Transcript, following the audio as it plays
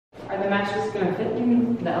Are the mattresses gonna fit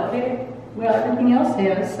in the elevator? Well, everything else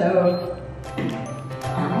is, so. Yeah.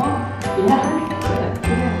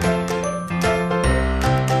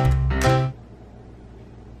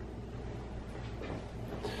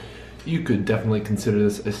 You could definitely consider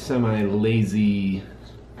this a semi-lazy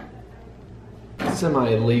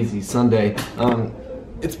Sunday.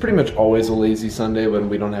 It's pretty much always a lazy Sunday when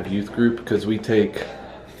we don't have youth group because we take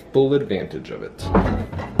full advantage of it.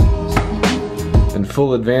 And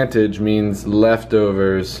full advantage means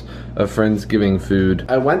leftovers of Friendsgiving food.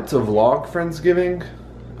 I went to vlog Friendsgiving.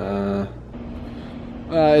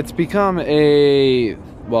 It's become a,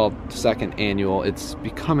 well, second annual. It's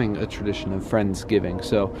becoming a tradition of Friendsgiving.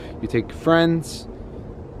 So you take friends,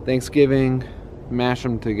 Thanksgiving, mash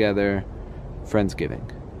them together, Friendsgiving.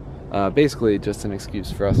 Basically just an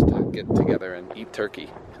excuse for us to get together and eat turkey,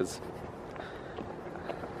 because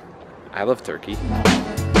I love turkey.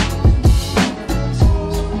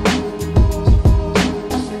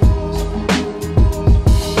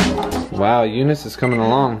 Wow, Eunice is coming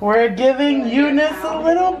along. We're giving Eunice a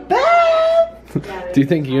little bath. Do you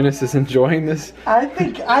think Eunice is enjoying this? I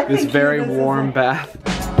think this very Eunice warm bath.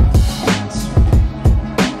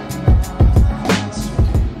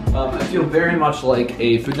 I feel very much like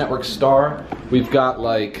a Food Network star. We've got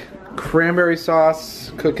like cranberry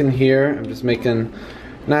sauce cooking here. I'm just making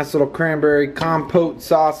a nice little cranberry compote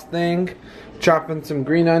sauce thing. Chopping some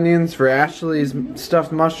green onions for Ashley's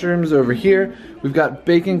stuffed mushrooms over here. We've got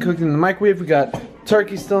bacon cooked in the microwave. We got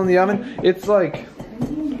turkey still in the oven. It's like,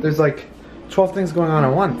 there's like 12 things going on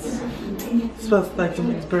at once. It smells like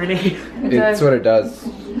something's burning. It's what it does.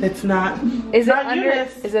 It's not. Is it not under?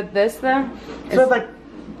 Eunice. Is it this though? It smells like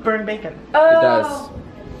burned bacon. Oh, It does.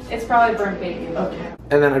 It's probably burnt bacon. Okay.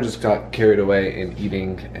 And then I just got carried away in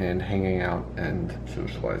eating and hanging out and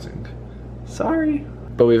socializing. Sorry.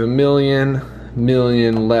 But we have a million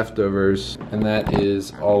leftovers, and that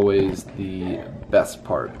is always the best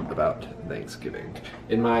part about Thanksgiving,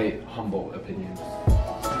 in my humble opinion.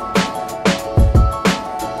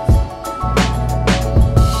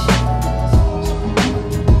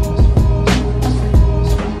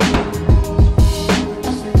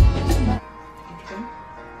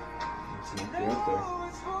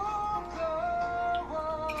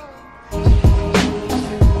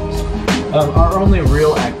 Our only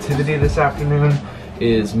real activity this afternoon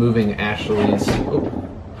is moving Ashley's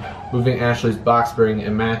box spring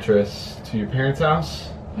and mattress to your parents' house,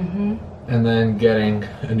 and then getting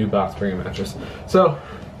a new box spring and mattress. So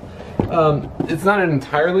it's not an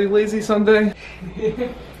entirely lazy Sunday,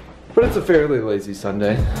 but it's a fairly lazy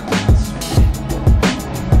Sunday.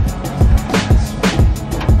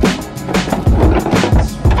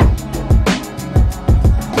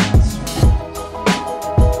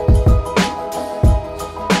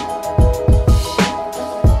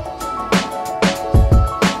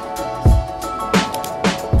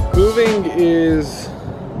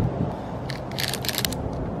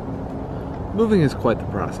 Moving is quite the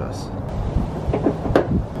process.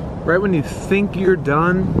 Right when you think you're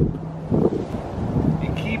done,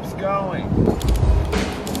 it keeps going.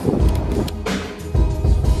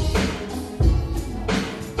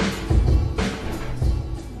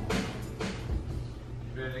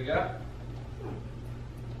 Ready to go?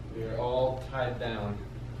 We are all tied down.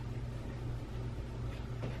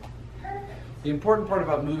 The important part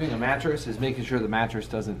about moving a mattress is making sure the mattress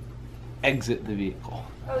doesn't exit the vehicle.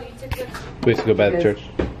 Oh, you took the... We have to go back to church.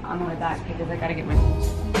 On the way back because I gotta get my...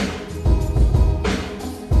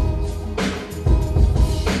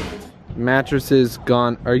 Mattress is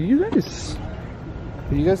gone. Are you guys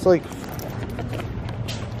like...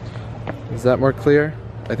 Is that more clear?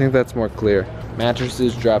 I think that's more clear.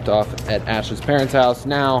 Mattresses dropped off at Ashley's parents' house.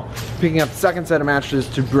 Now picking up the second set of mattresses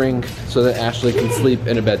to bring so that Ashley can sleep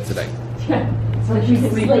in a bed today. Yeah, so she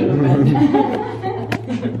can sleep in bed.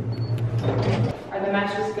 Are the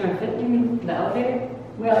mattresses gonna fit in the elevator?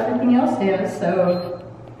 Well, everything else is, so.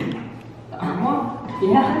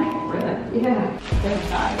 Yeah. Really? Yeah. Thank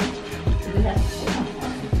God. Yes.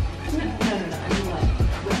 No, I mean like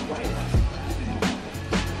with white.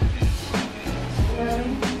 You know what I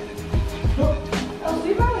mean? Oh,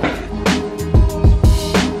 leave out.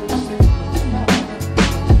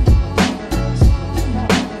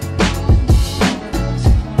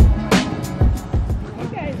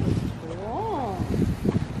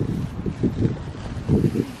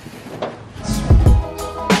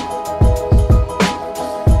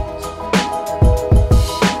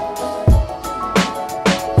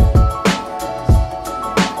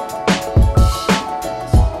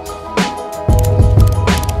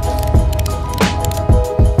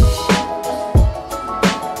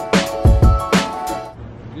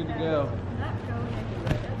 good to go. Not going anywhere.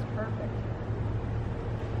 That's perfect.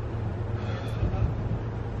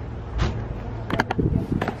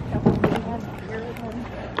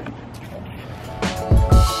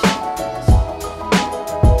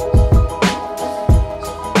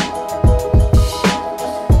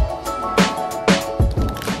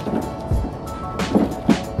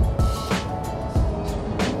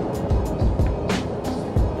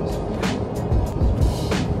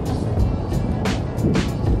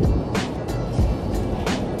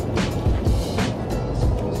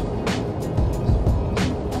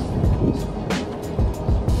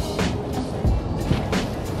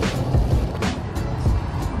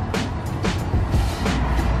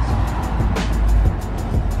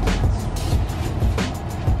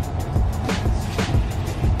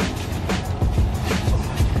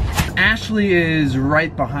 Ashley is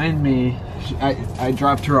right behind me. I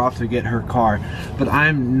dropped her off to get her car, but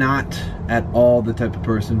I'm not at all the type of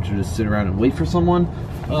person to just sit around and wait for someone.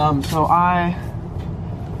 So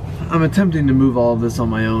I'm attempting to move all of this on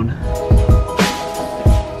my own.